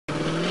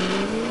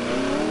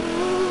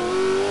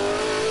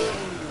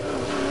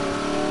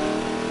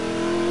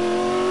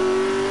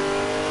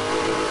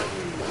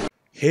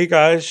Hey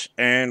guys,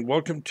 and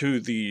welcome to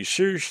the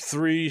Series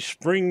 3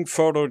 Spring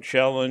Photo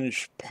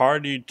Challenge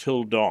Party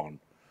Till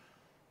Dawn,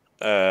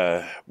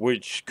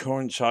 which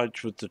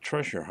coincides with the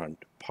treasure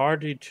hunt.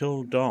 Party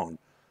Till Dawn.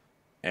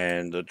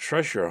 And the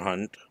treasure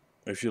hunt,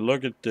 if you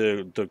look at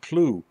the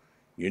clue,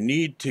 you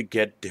need to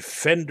get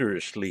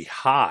defenderously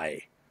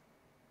high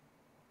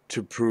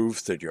to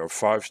prove that you're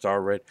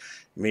 5-star red.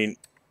 I mean,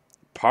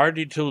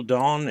 Party Till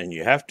Dawn, and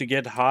you have to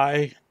get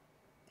high?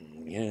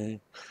 Yeah.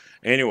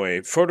 Anyway,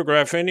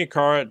 photograph any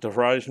car at the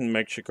Horizon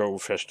Mexico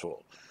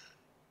Festival.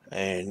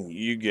 And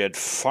you get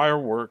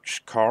fireworks,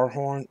 car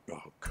horn.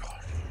 Oh,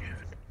 God.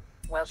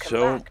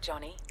 Welcome back,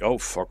 Johnny. Oh,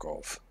 fuck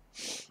off.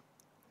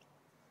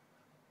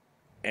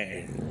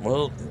 And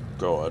we'll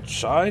go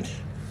outside.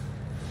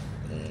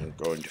 And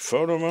go into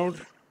photo mode.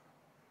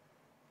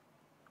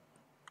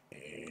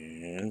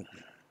 And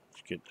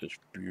let's get this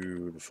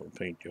beautiful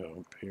paint job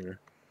up here.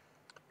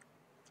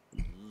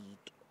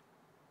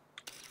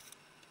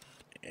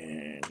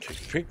 And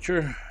take a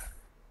picture.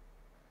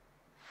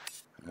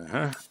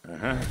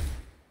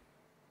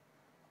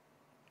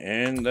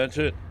 And that's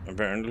it,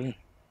 apparently.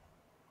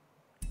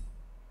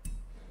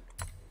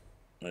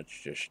 Let's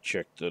just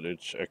check that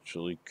it's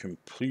actually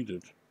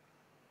completed.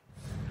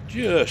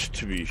 Just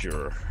to be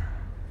sure.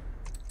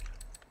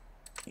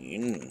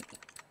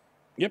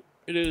 Yep,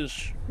 it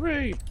is.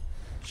 Hooray!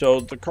 So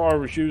the car I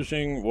was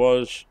using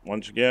was,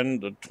 once again,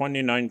 the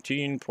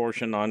 2019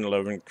 Porsche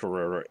 911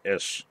 Carrera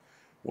S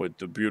with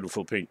the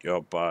beautiful paint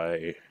job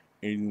by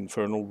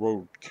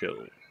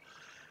InfernalRoadkil.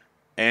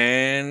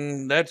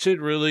 And that's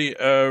it, really.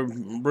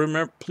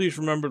 Please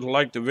remember to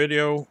like the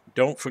video.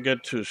 Don't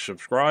forget to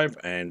subscribe.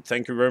 And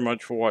thank you very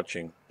much for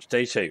watching.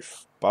 Stay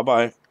safe.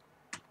 Bye-bye.